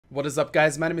What is up,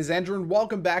 guys? My name is Andrew and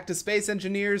welcome back to Space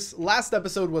Engineers. Last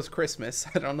episode was Christmas.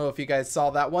 I don't know if you guys saw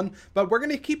that one, but we're going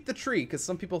to keep the tree because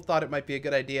some people thought it might be a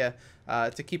good idea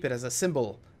to keep it as a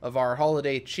symbol of our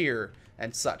holiday cheer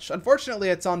and such. Unfortunately,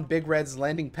 it's on Big Red's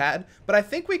landing pad, but I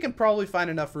think we can probably find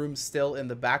enough room still in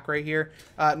the back right here.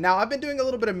 Now, I've been doing a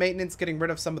little bit of maintenance, getting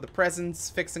rid of some of the presents,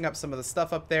 fixing up some of the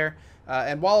stuff up there,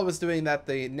 and while I was doing that,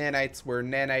 the nanites were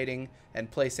naniting and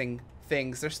placing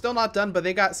things. They're still not done, but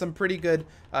they got some pretty good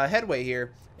headway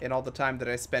here in all the time that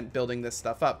I spent building this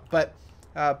stuff up. But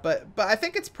I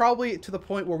think it's probably to the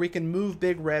point where we can move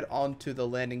Big Red onto the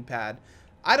landing pad.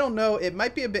 I don't know, it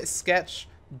might be a bit sketch,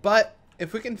 but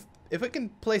if we can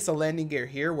place a landing gear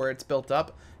here where it's built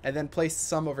up and then place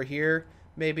some over here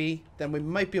maybe, then we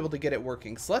might be able to get it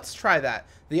working. So let's try that.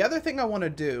 The other thing I want to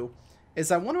do is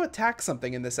I want to attack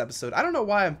something in this episode. I don't know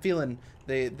why I'm feeling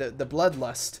the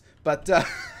bloodlust, but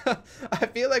I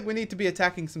feel like we need to be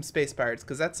attacking some space pirates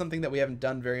because that's something that we haven't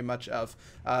done very much of.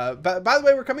 But by the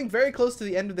way, we're coming very close to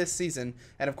the end of this season,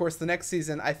 and of course the next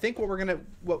season, I think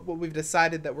what we've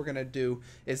decided that we're gonna do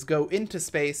is go into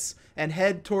space and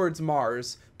head towards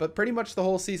Mars. But pretty much the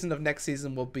whole season of next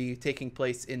season will be taking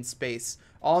place in space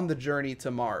on the journey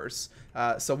to Mars.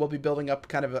 So we'll be building up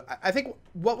kind of I think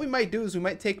what we might do is we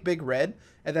might take Big Red,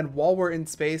 and then while we're in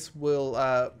space,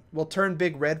 we'll turn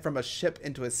Big Red from a ship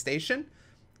into a station,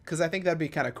 because I think that'd be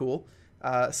kind of cool.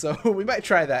 So we might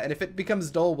try that, and if it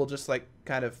becomes dull, we'll just like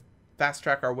kind of fast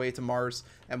track our way to Mars,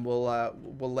 and we'll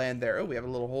land there. Oh, we have a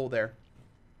little hole there.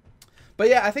 But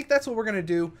yeah, I think that's what we're going to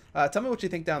do. Tell me what you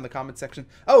think down in the comment section.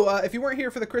 Oh, if you weren't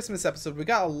here for the Christmas episode, we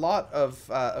got a lot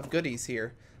of goodies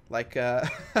here. Like,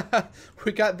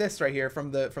 we got this right here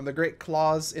from the great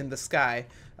claws in the sky.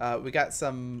 We got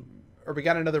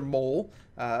another mole.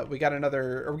 We got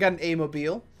an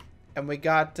A-mobile. And we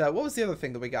got, what was the other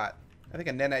thing that we got? I think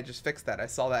a nanite just fixed that. I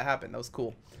saw that happen. That was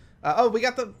cool. Oh, we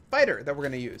got the fighter that we're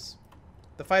going to use.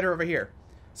 The fighter over here.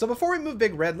 So before we move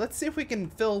Big Red, let's see if we can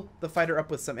fill the fighter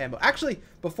up with some ammo. Actually,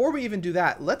 before we even do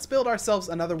that, let's build ourselves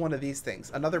another one of these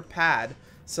things. Another pad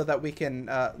so that we can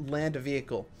land a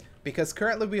vehicle. Because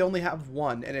currently we only have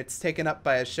one, and it's taken up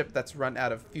by a ship that's run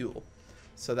out of fuel.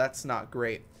 So that's not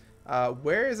great.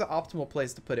 Where is an optimal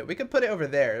place to put it? We could put it over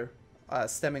there,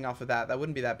 stemming off of that. That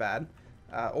wouldn't be that bad.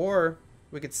 Or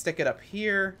we could stick it up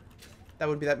here. That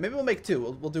would be that. Maybe we'll make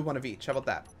two. We'll do one of each. How about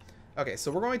that? Okay,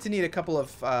 so we're going to need a couple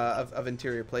of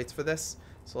interior plates for this.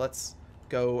 So let's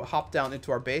go hop down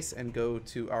into our base and go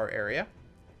to our area.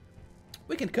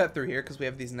 We can cut through here because we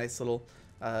have these nice little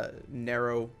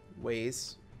narrow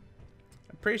ways.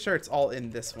 I'm pretty sure it's all in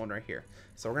this one right here.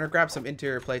 So we're going to grab some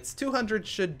interior plates. 200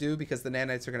 should do because the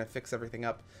nanites are going to fix everything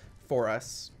up for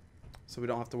us. So we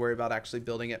don't have to worry about actually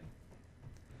building it.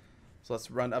 So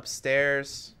let's run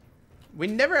upstairs. We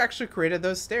never actually created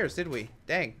those stairs, did we?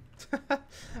 Dang.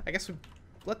 I guess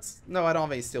no, I don't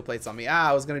have any steel plates on me.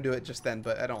 I was going to do it just then,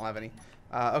 but I don't have any.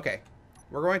 Okay.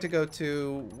 We're going to go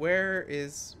to, where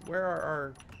the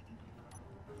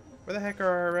heck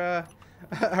are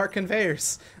our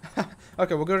conveyors?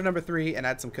 Okay, we'll go to number 3 and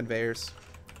add some conveyors.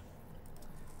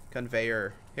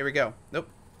 Conveyor. Here we go. Nope.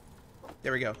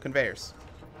 There we go. Conveyors.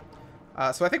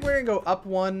 So I think we're going to go up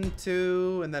 1,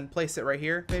 2, and then place it right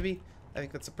here, maybe. I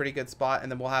think that's a pretty good spot.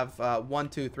 And then we'll have 1,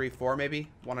 2, 3, 4, maybe.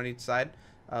 One on each side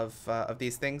of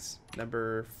these things.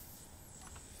 Number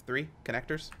 3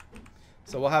 connectors.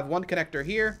 So we'll have one connector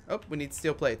here. Oh, we need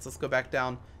steel plates. Let's go back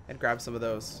down and grab some of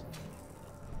those.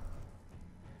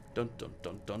 Dun, dun,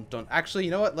 dun, dun, dun. Actually,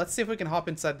 you know what? Let's see if we can hop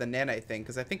inside the nanite thing,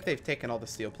 because I think they've taken all the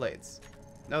steel plates.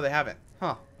 No, they haven't.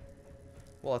 Huh.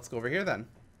 Well, let's go over here then.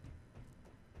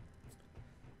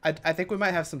 I think we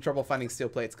might have some trouble finding steel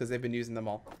plates because they've been using them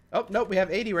all. Oh, nope, we have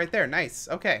 80 right there. Nice.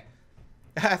 Okay.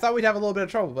 I thought we'd have a little bit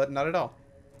of trouble, but not at all.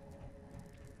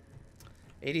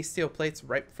 80 steel plates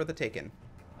ripe for the taking.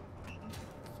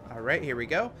 All right, here we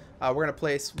go. We're going to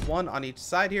place one on each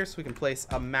side here so we can place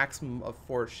a maximum of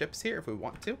 4 ships here if we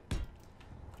want to.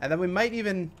 And then we might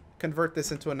even convert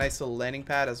this into a nice little landing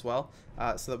pad as well,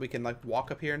 so that we can like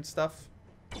walk up here and stuff.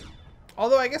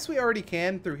 Although I guess we already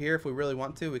can through here if we really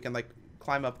want to. We can like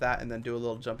climb up that and then do a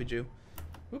little jumpy Jew.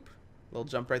 Whoop, little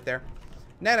jump right there.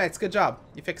 Nanites, good job.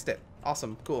 You fixed it.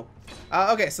 Awesome, cool.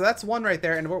 Okay, so that's one right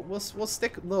there, and we'll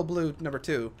stick Little Blue number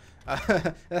 2.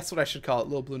 That's what I should call it,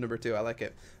 Little Blue number 2. I like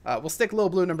it. We'll stick Little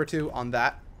Blue number 2 on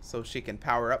that so she can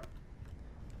power up.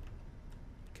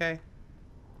 Okay.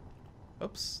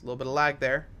 Oops, a little bit of lag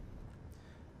there.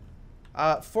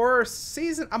 For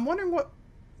season, I'm wondering what.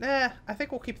 I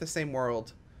think we'll keep the same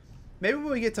world. Maybe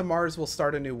when we get to Mars, we'll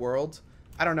start a new world.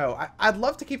 I don't know. I'd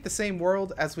love to keep the same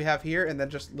world as we have here and then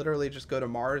just literally just go to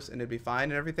Mars and it'd be fine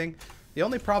and everything. The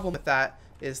only problem with that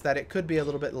is that it could be a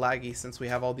little bit laggy since we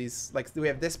have all these, like we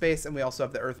have this base and we also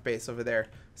have the Earth base over there.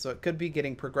 So it could be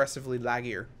getting progressively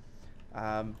laggier.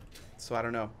 So I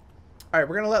don't know. All right,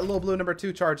 we're gonna let little blue number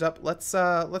 2 charge up. Let's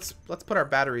put our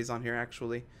batteries on here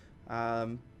actually.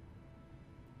 I'm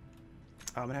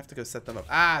gonna have to go set them up.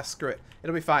 Ah, screw it.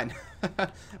 It'll be fine.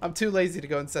 I'm too lazy to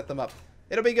go and set them up.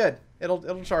 It'll be good.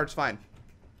 It'll charge fine.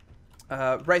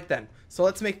 Right then. So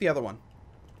let's make the other one.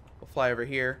 We'll fly over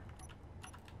here,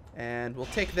 and we'll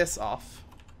take this off,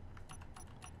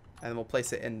 and then we'll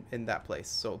place it in that place.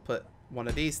 So we'll put one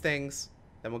of these things,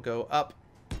 then we'll go up,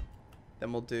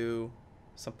 then we'll do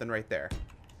something right there.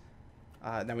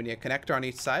 Now we need a connector on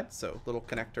each side. So little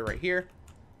connector right here,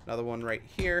 another one right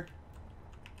here,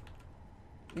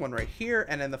 one right here,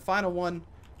 and then the final one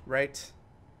right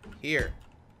here.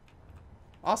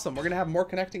 Awesome. We're going to have more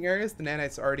connecting areas. The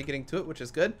nanites are already getting to it, which is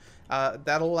good.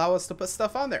 That'll allow us to put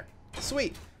stuff on there.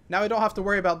 Sweet. Now we don't have to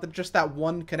worry about just that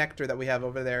one connector that we have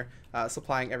over there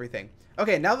supplying everything.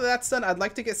 Okay, now that that's done, I'd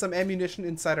like to get some ammunition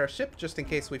inside our ship just in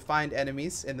case we find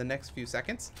enemies in the next few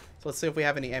seconds. So let's see if we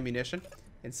have any ammunition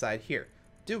inside here.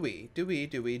 Do we?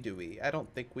 I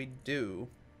don't think we do.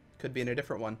 Could be in a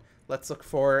different one. Let's look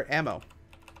for ammo.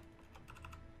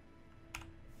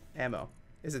 Ammo.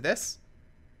 Is it this?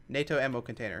 NATO ammo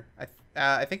container.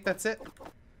 I think that's it.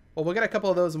 Well, we'll get a couple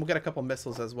of those and we'll get a couple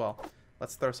missiles as well.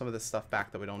 Let's throw some of this stuff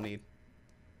back that we don't need.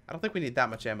 I don't think we need that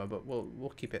much ammo, but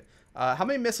we'll keep it. How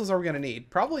many missiles are we going to need?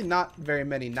 Probably not very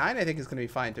many. 9 I think is going to be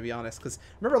fine, to be honest. Because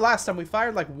remember last time we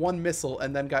fired like 1 missile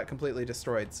and then got completely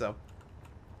destroyed. So,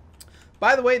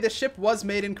 by the way, this ship was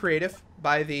made in creative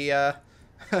by the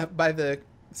by the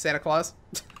Santa Claus.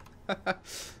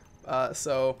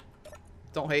 So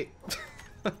don't hate.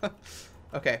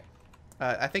 Okay.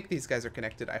 I think these guys are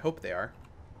connected. I hope they are.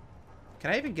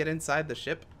 Can I even get inside the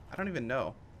ship? I don't even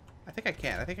know. I think I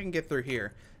can. I think I can get through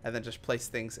here and then just place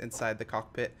things inside the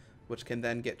cockpit, which can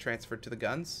then get transferred to the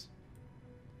guns.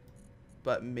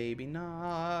 But maybe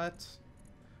not.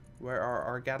 Where are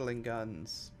our Gatling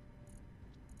guns?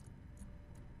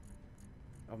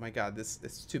 Oh my god, this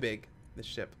is too big, this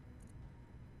ship.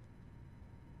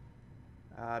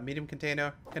 Medium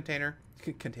container. Medium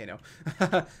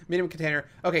container.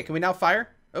 Okay, can we now fire?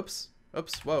 Oops.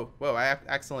 Whoa. I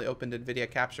accidentally opened NVIDIA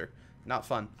Capture. Not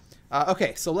fun.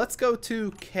 Okay, so let's go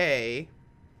to K.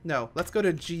 No, let's go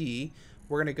to G.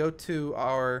 We're going to go to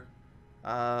our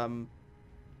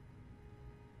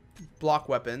block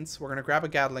weapons. We're going to grab a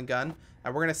Gatling gun,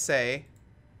 and we're going to say...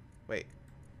 Wait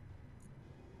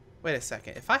a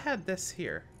second. If I had this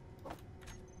here...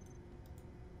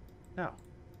 No.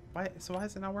 Why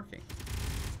is it not working?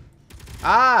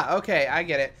 Ah, okay, I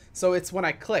get it. So it's when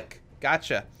I click.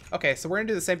 Gotcha. Okay, so we're going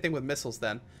to do the same thing with missiles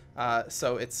then.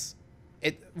 So it's...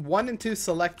 1 and 2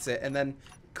 selects it, and then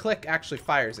click actually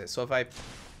fires it. So if I...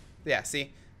 Yeah,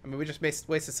 see? I mean, we just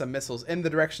wasted some missiles in the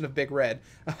direction of Big Red.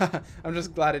 I'm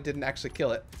just glad it didn't actually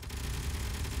kill it.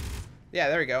 Yeah,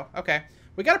 there we go. Okay.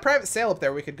 We got a private sail up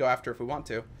there we could go after if we want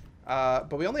to.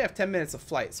 But we only have 10 minutes of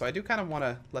flight, so I do kind of want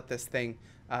to let this thing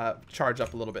charge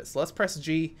up a little bit. So let's press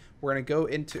G. We're going to go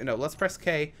into... No, let's press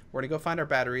K. We're going to go find our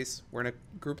batteries. We're going to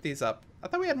group these up. I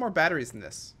thought we had more batteries than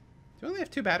this. Do we only have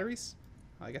 2 batteries?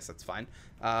 I guess that's fine.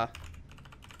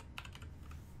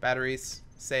 Batteries.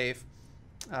 Save.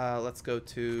 Let's go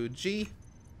to G.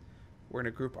 We're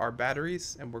going to group our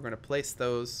batteries, and we're going to place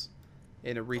those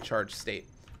in a recharge state.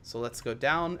 So let's go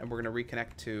down, and we're going to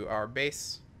reconnect to our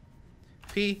base.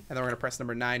 P, and then we're going to press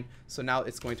number 9. So now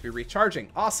it's going to be recharging.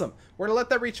 Awesome. We're going to let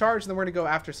that recharge, and then we're going to go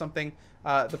after something.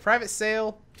 The private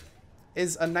sail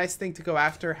is a nice thing to go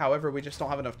after. However, we just don't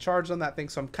have enough charge on that thing,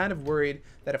 so I'm kind of worried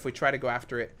that if we try to go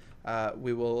after it,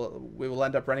 we will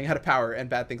end up running out of power and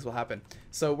bad things will happen.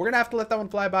 So we're going to have to let that one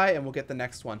fly by, and we'll get the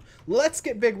next one. Let's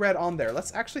get Big Red on there.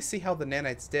 Let's actually see how the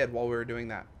nanites did while we were doing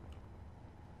that.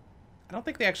 I don't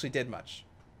think they actually did much,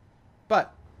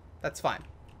 but that's fine.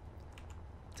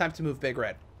 Time to move Big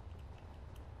Red.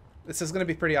 This is going to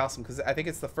be pretty awesome because I think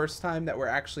it's the first time that we're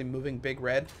actually moving Big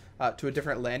Red to a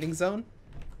different landing zone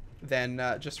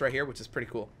than just right here, which is pretty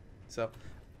cool. So,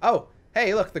 oh,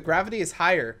 hey, look, the gravity is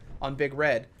higher on Big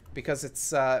Red because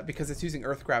it's using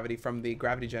Earth gravity from the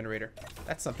gravity generator.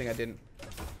 That's something I didn't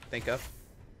think of.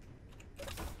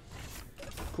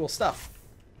 Cool stuff.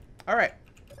 All right,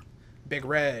 Big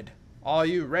Red, are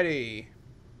you ready?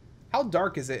 How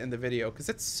dark is it in the video? Because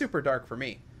it's super dark for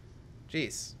me.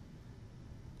 Jeez.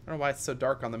 I don't know why it's so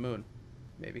dark on the moon.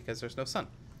 Maybe because there's no sun.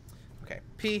 Okay,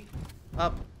 P,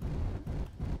 up.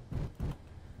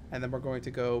 And then we're going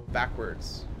to go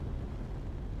backwards.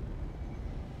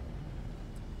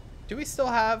 Do we still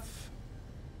have...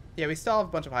 Yeah, we still have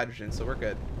a bunch of hydrogen, so we're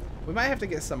good. We might have to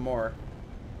get some more.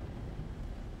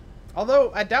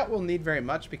 Although, I doubt we'll need very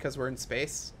much because we're in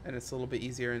space, and it's a little bit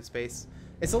easier in space.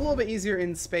 It's a little bit easier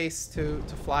in space to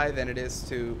fly than it is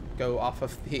to go off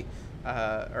of the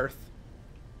Earth.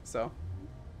 So.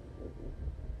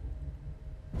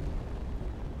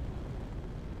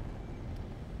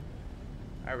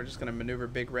 Alright, we're just going to maneuver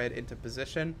Big Red into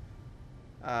position.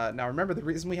 Now remember, the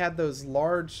reason we had those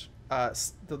large,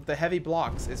 the heavy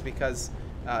blocks is because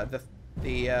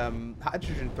the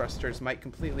hydrogen thrusters might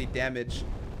completely damage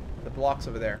the blocks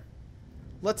over there.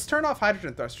 Let's turn off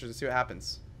hydrogen thrusters and see what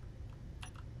happens.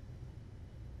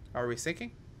 Are we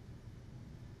sinking?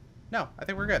 No, I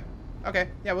think we're good. Okay,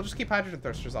 yeah, we'll just keep hydrogen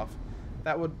thrusters off.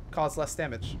 That would cause less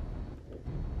damage.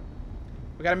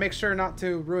 We gotta make sure not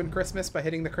to ruin Christmas by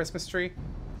hitting the Christmas tree.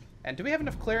 And do we have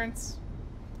enough clearance?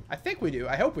 I think we do.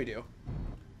 I hope we do.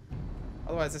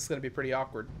 Otherwise, this is gonna be pretty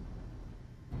awkward.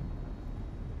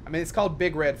 I mean, it's called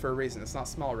Big Red for a reason. It's not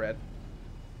Small Red.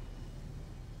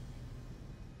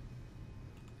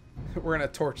 We're gonna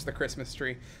torch the Christmas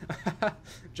tree.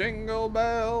 Jingle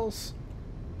bells.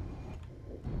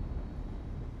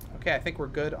 Okay, I think we're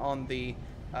good on the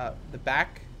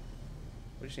back.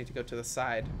 We just need to go to the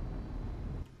side.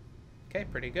 Okay,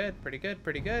 pretty good, pretty good,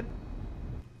 pretty good.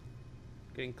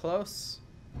 Getting close.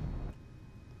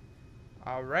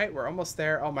 All right, we're almost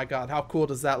there. Oh my God, how cool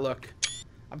does that look?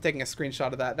 I'm taking a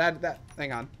screenshot of that.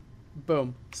 Hang on.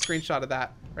 Boom, screenshot of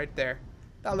that right there.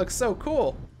 That looks so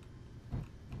cool.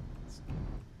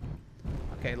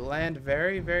 Okay, land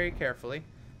very, very carefully.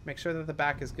 Make sure that the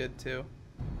back is good too.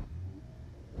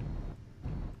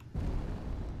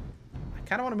 I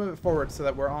kind of want to move it forward so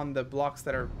that we're on the blocks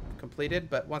that are completed,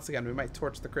 but once again, we might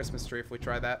torch the Christmas tree if we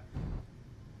try that.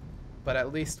 But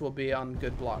at least we'll be on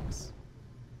good blocks.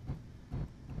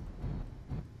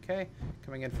 Okay,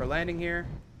 coming in for landing here.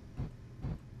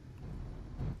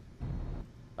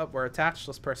 Oh, we're attached.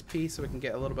 Let's press P so we can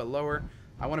get a little bit lower.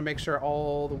 I want to make sure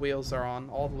all the wheels are on,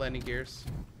 all the landing gears.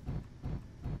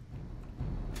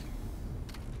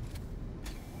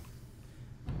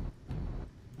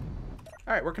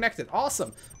 All right, we're connected.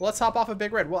 Awesome. Well, let's hop off of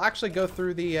Big Red. We'll actually go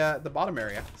through the bottom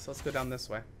area. So let's go down this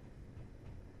way.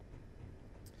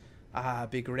 Ah,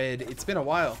 Big Red. It's been a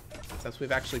while since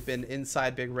we've actually been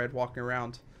inside Big Red walking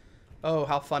around. Oh,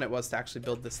 how fun it was to actually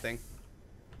build this thing.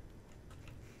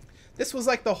 This was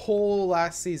like the whole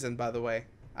last season, by the way.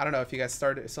 I don't know if you guys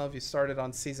started, some of you started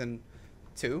on season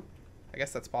 2. I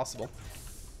guess that's possible.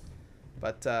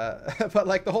 But but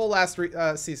like the whole last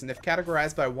season, if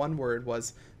categorized by one word,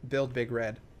 was build Big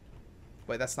Red.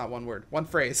 Wait, that's not one word. One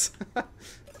phrase.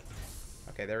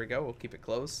 Okay, there we go. We'll keep it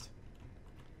closed.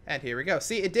 And here we go.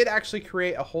 See, it did actually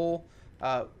create a hole,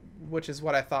 which is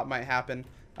what I thought might happen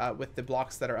with the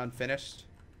blocks that are unfinished.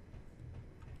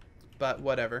 But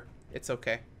whatever. It's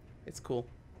okay. It's cool.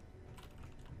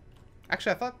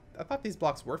 Actually, I thought these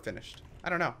blocks were finished. I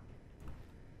don't know.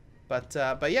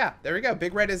 But yeah, there we go.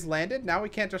 Big Red is landed. Now we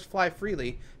can't just fly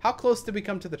freely. How close did we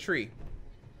come to the tree?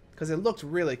 Because it looked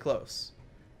really close.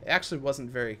 It actually wasn't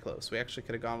very close. We actually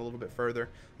could have gone a little bit further,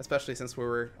 especially since we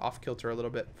were off kilter a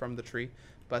little bit from the tree.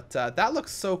 But that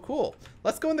looks so cool.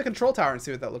 Let's go in the control tower and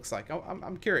see what that looks like.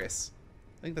 I'm curious.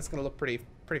 I think that's going to look pretty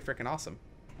freaking awesome.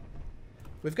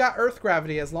 We've got Earth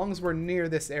gravity as long as we're near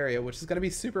this area, which is going to be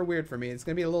super weird for me. It's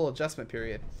going to be a little adjustment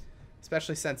period,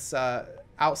 especially since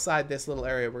outside this little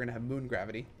area we're going to have moon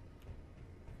gravity.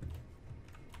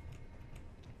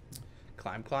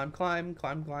 Climb, climb, climb,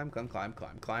 climb, climb, climb, climb,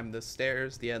 climb, climb the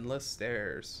stairs, the endless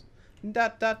stairs. Da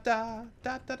da da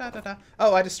da da da da da.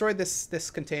 Oh, I destroyed this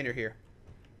container here.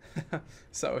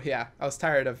 So yeah, I was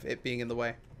tired of it being in the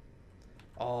way.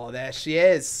 Oh, there she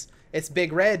is. It's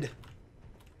Big Red.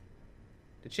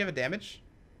 Did she have a damage?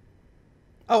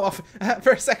 Oh,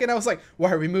 for a second I was like,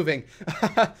 why are we moving?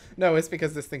 No, it's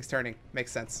because this thing's turning.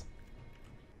 Makes sense.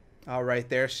 All right,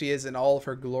 there she is in all of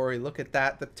her glory. Look at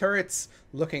that. The turret's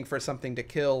looking for something to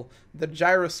kill. The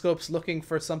gyroscope's looking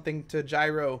for something to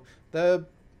gyro. The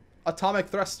atomic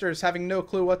thrusters having no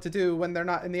clue what to do when they're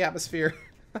not in the atmosphere.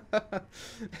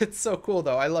 It's so cool,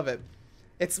 though. I love it.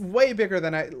 It's way bigger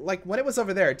than like, when it was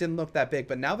over there, it didn't look that big.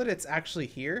 But now that it's actually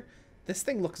here, this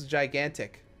thing looks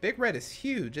gigantic. Big Red is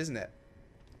huge, isn't it?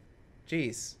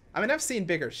 Jeez. I mean, I've seen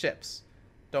bigger ships.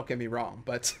 Don't get me wrong,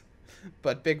 but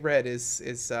Big Red is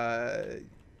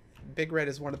Big Red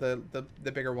is one of the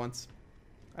bigger ones.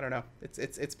 I don't know.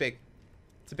 It's big.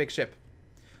 It's a big ship.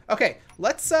 Okay,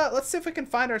 let's see if we can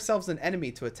find ourselves an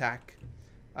enemy to attack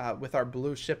with our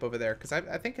blue ship over there, because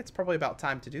I think it's probably about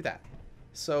time to do that.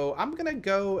 So I'm gonna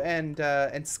go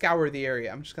and scour the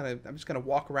area. I'm just gonna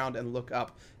walk around and look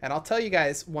up, and I'll tell you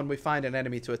guys when we find an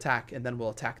enemy to attack, and then we'll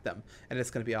attack them, and it's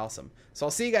gonna be awesome. So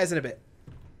I'll see you guys in a bit.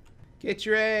 Get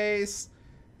your A's,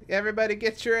 everybody!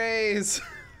 Get your A's.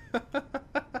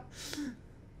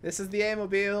 This is the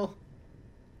A-mobile,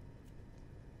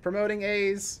 promoting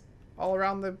A's all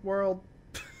around the world.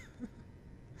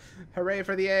 Hooray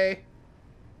for the A!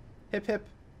 Hip hip,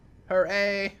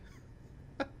 hooray!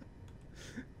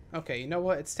 Okay, you know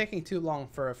what? It's taking too long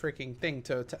for a freaking thing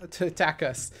to attack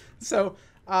us. So,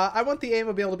 I want the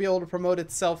A-mobile to be able to promote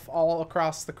itself all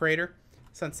across the crater,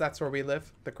 since that's where we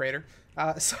live, the crater.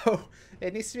 So,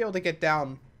 it needs to be able to get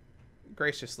down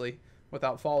graciously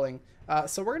without falling.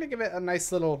 So we're going to give it a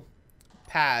nice little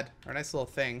pad, or a nice little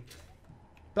thing.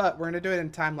 But we're going to do it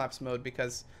in time-lapse mode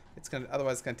because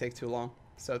otherwise it's going to take too long.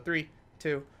 So, 3,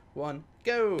 2, 1,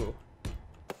 go!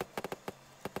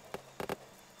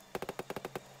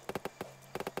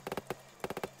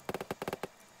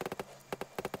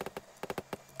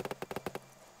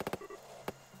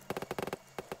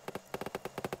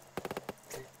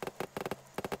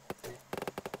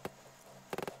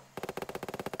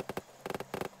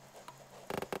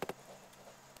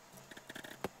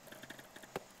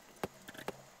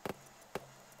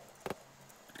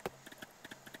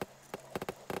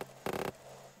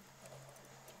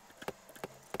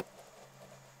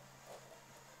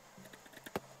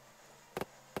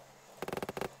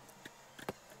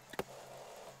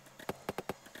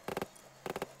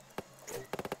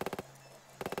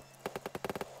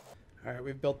 All right,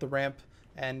 we've built the ramp,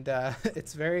 and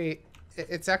it's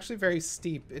actually very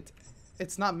steep.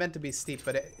 It's not meant to be steep,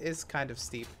 but it is kind of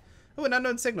steep. Oh, an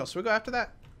unknown signal. Should we go after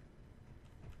that?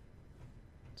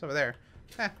 It's over there.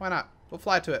 Why not? We'll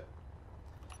fly to it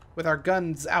with our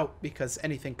guns out because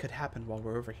anything could happen while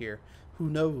we're over here. Who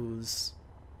knows?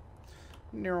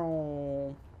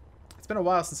 No. It's been a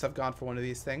while since I've gone for one of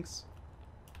these things.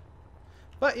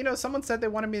 But, you know, someone said they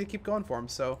wanted me to keep going for them,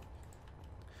 so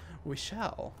we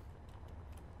shall.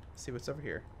 See what's over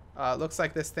here. Looks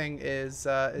like this thing is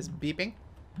beeping,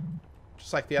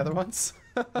 just like the other ones.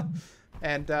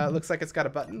 And looks like it's got a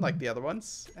button like the other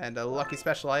ones, and a lucky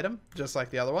special item just like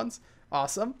the other ones.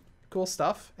 Awesome, cool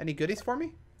stuff. Any goodies for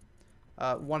me?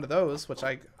 One of those, which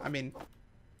I mean,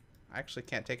 I actually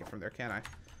can't take it from there, can I?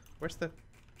 Where's the?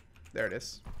 There it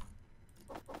is.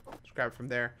 Just grab it from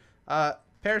there.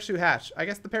 Parachute hatch. I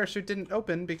guess the parachute didn't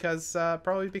open because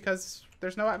probably because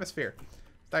there's no atmosphere.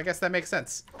 I guess that makes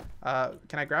sense. Can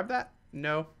I grab that?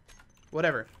 No.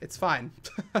 Whatever. It's fine.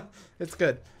 It's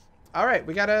good. All right,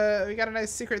 we got a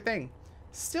nice secret thing.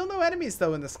 Still no enemies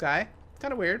though in the sky.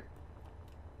 Kind of weird.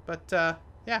 But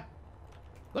yeah.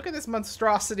 Look at this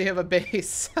monstrosity of a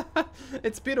base.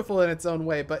 It's beautiful in its own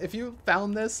way, but if you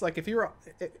found this, like if you were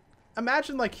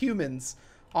imagine like humans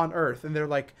on Earth, and they're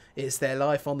like, is there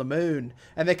life on the moon?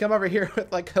 And they come over here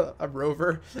with like a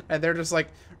rover, and they're just like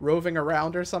roving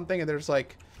around or something, and they're just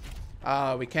like,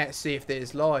 we can't see if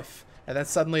there's life. And then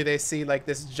suddenly they see like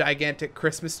this gigantic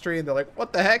Christmas tree, and they're like,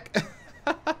 what the heck?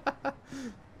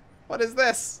 What is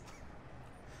this?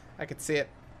 I could see it.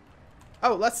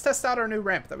 Oh, let's test out our new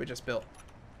ramp that we just built.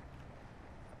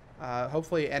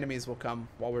 Hopefully enemies will come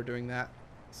while we're doing that,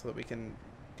 so that we can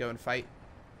go and fight.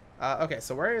 Okay,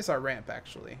 so where is our ramp,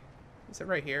 actually? Is it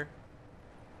right here?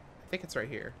 I think it's right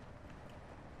here.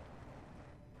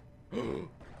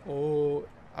 Oh,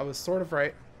 I was sort of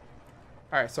right.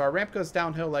 Alright, so our ramp goes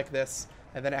downhill like this,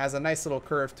 and then it has a nice little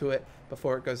curve to it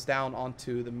before it goes down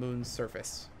onto the moon's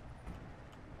surface.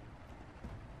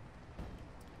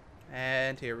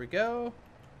 And here we go.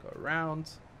 Go around.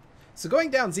 So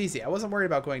going down's easy. I wasn't worried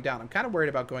about going down. I'm kind of worried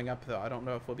about going up, though. I don't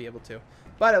know if we'll be able to.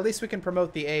 But at least we can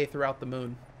promote the A throughout the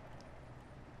moon.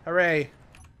 Hooray.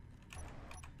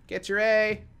 Get your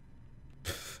A.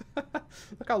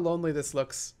 Look how lonely this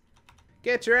looks.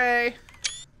 Get your A.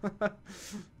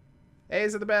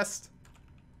 A's are the best.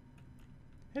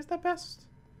 A's the best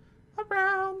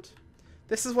around.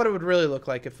 This is what it would really look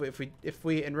like if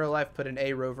we in real life put an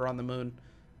A rover on the moon.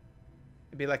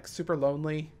 It'd be like super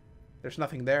lonely. There's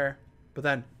nothing there. But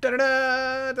then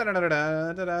da-da-da,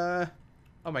 da-da-da-da, da-da.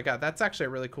 Oh my god, that's actually a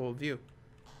really cool view.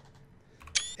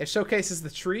 It showcases the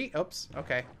tree. Oops.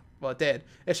 Okay. Well, it did.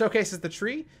 It showcases the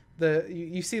tree.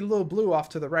 You see little blue off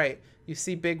to the right. You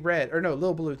see big red. Or no,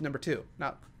 little blue number 2.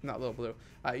 Not little blue.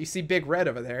 You see big red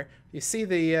over there. You see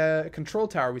the control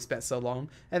tower we spent so long.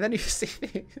 And then you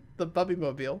see the Bubby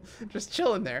Mobile just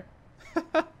chilling there.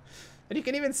 And you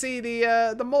can even see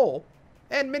the mole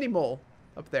and mini mole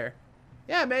up there.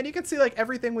 Yeah, man, you can see like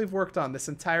everything we've worked on this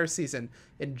entire season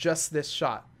in just this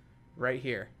shot right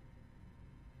here.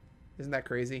 Isn't that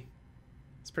crazy?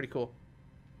 It's pretty cool.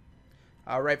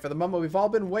 All right, for the moment we've all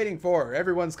been waiting for.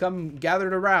 Everyone's come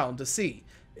gathered around to see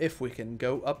if we can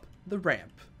go up the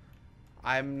ramp.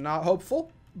 I'm not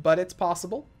hopeful, but it's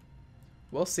possible.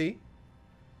 We'll see.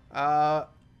 I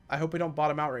hope we don't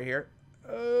bottom out right here.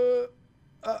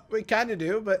 We kind of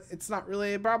do, but it's not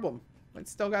really a problem. We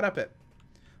still got up it.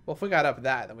 Well, if we got up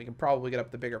that, then we can probably get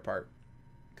up the bigger part,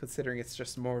 considering it's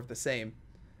just more of the same.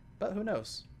 But who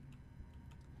knows?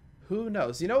 Who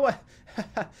knows? You know what?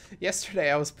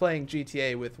 Yesterday I was playing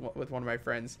GTA with one of my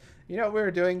friends. You know what we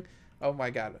were doing? Oh my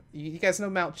god. You guys know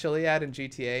Mount Chiliad in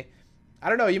GTA? I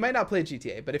don't know, you might not play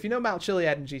GTA, but if you know Mount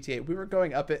Chiliad in GTA, we were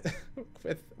going up it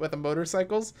with the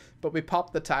motorcycles, but we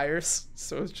popped the tires,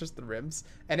 so it was just the rims,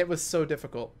 and it was so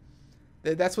difficult.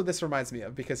 That's what this reminds me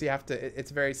of, because you have to, it's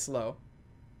very slow.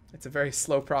 It's a very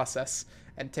slow process,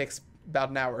 and takes about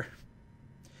an hour.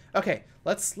 Okay,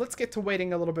 let's get to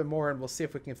waiting a little bit more, and we'll see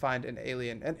if we can find an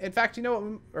alien. And in fact, you know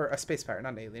what, or a space pirate,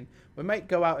 not an alien. We might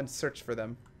go out and search for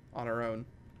them on our own.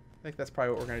 I think that's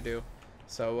probably what we're going to do.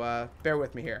 So bear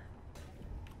with me here.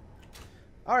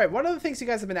 All right, one of the things you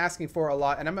guys have been asking for a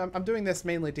lot, and I'm doing this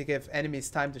mainly to give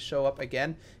enemies time to show up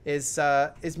again, is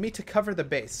me to cover the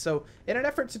base. So in an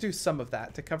effort to do some of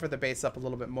that, to cover the base up a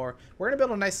little bit more, we're going to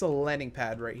build a nice little landing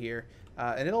pad right here.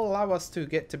 And it'll allow us to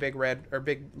get to Big Red, or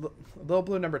Little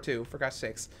Blue number 2, for God's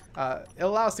sakes.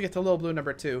 It'll allow us to get to Little Blue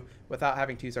number 2 without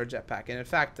having to use our jetpack. And in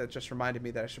fact, that just reminded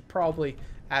me that I should probably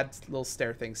add little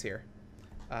stair things here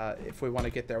if we want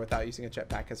to get there without using a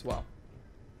jetpack as well.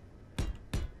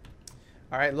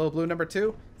 All right, Little Blue number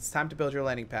 2, it's time to build your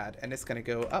landing pad. And it's going to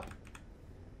go up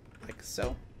like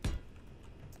so.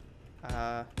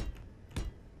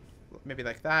 Maybe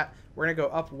like that. We're going to go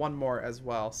up one more as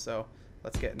well, so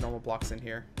let's get normal blocks in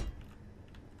here.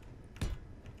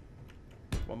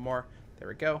 One more. There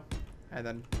we go. And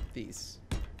then these.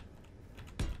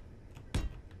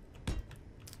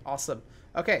 Awesome.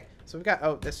 Okay, so we've got,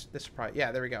 oh, this should probably,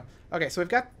 yeah, there we go. Okay, so we've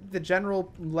got the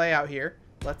general layout here.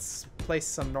 Let's place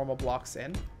some normal blocks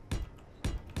in.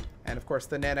 And of course,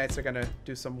 the nanites are going to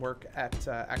do some work at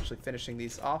actually finishing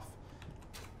these off.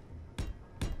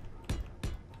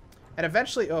 And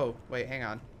eventually, oh, wait, hang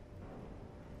on.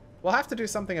 We'll have to do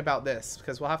something about this,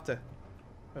 because we'll have to,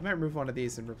 we might remove one of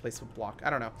these and replace with block.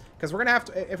 I don't know. Because we're going to have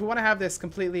to, if we want to have this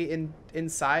completely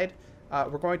inside,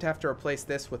 we're going to have to replace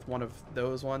this with one of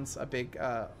those ones, a big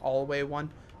all-the-way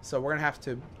one. So we're going to have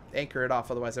to anchor it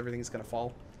off, otherwise everything's going to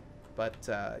fall. But,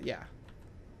 yeah.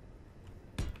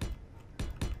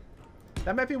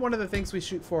 That might be one of the things we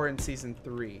shoot for in Season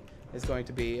 3, is going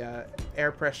to be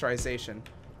air pressurization,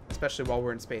 especially while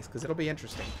we're in space, because it'll be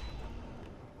interesting.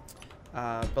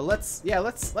 But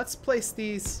let's place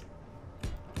these.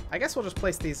 I guess we'll just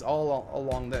place these all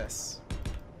along this.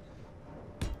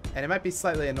 And it might be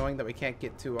slightly annoying that we can't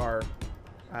get to our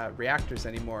reactors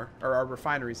anymore, or our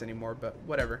refineries anymore, but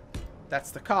whatever.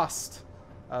 That's the cost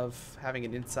of having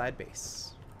an inside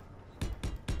base.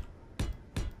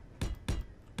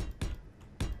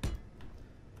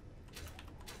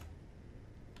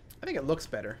 I think it looks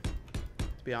better,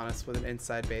 to be honest, with an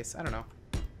inside base. I don't know.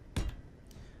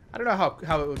 I don't know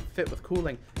how it would fit with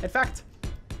cooling. In fact,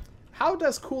 how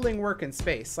does cooling work in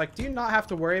space? Like, do you not have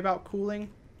to worry about cooling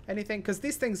anything? Because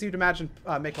these things, you'd imagine,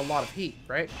 make a lot of heat,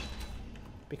 right?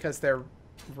 Because they're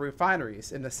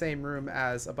refineries in the same room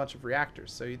as a bunch of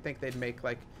reactors. So you'd think they'd make,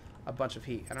 like, a bunch of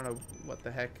heat. I don't know what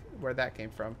the heck, where that came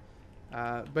from.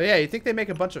 But yeah, you'd think they make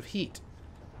a bunch of heat.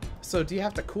 So do you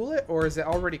have to cool it, or is it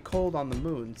already cold on the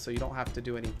moon, so you don't have to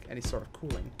do any sort of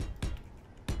cooling?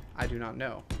 I do not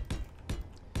know.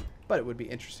 But it would be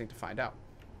interesting to find out.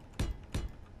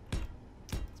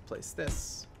 Let's place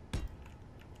this.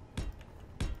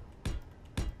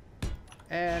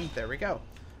 And there we go.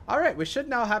 All right, we should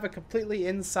now have a completely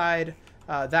inside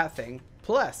that thing,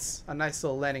 plus a nice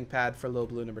little landing pad for Little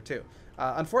Blue number 2.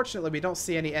 Unfortunately, we don't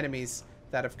see any enemies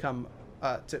that have come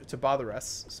to bother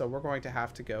us, so we're going to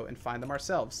have to go and find them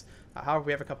ourselves. However,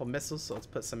 we have a couple missiles, so let's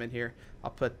put some in here.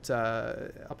 I'll put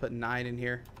 9 in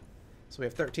here. So we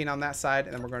have 13 on that side,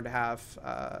 and then we're going to have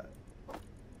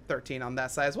 13 on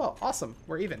that side as well. Awesome,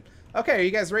 we're even. Okay, are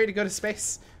you guys ready to go to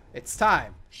space? It's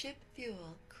time. Ship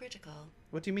fuel critical.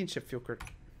 What do you mean ship fuel critical?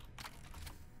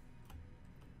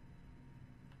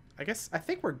 I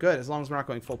think we're good as long as we're not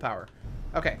going full power.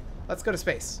 Okay, let's go to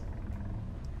space.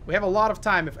 We have a lot of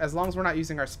time as long as we're not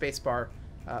using our space bar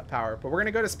power. But we're going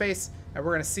to go to space, and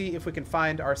we're going to see if we can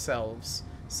find ourselves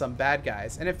some bad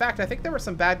guys. And in fact, I think there were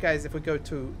some bad guys if we go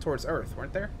towards Earth,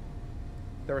 weren't there?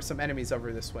 There were some enemies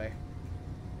over this way.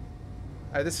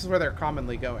 This is where they're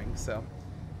commonly going, so...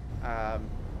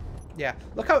 yeah.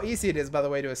 Look how easy it is, by the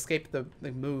way, to escape the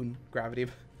moon gravity.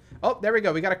 Oh, there we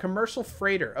go. We got a commercial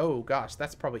freighter. Oh gosh,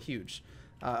 that's probably huge.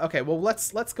 Okay, well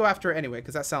let's go after it anyway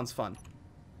because that sounds fun.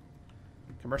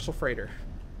 Commercial freighter.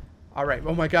 All right.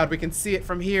 Oh my God, we can see it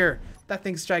from here. That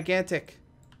thing's gigantic.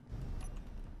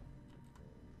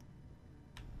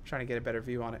 Trying to get a better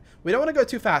view on it. We don't want to go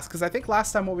too fast because I think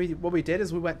last time what we did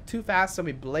is we went too fast and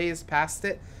we blazed past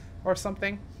it or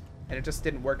something, and it just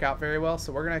didn't work out very well.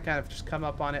 So we're gonna kind of just come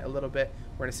up on it a little bit.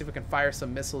 We're gonna see if we can fire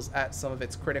some missiles at some of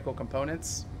its critical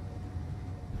components.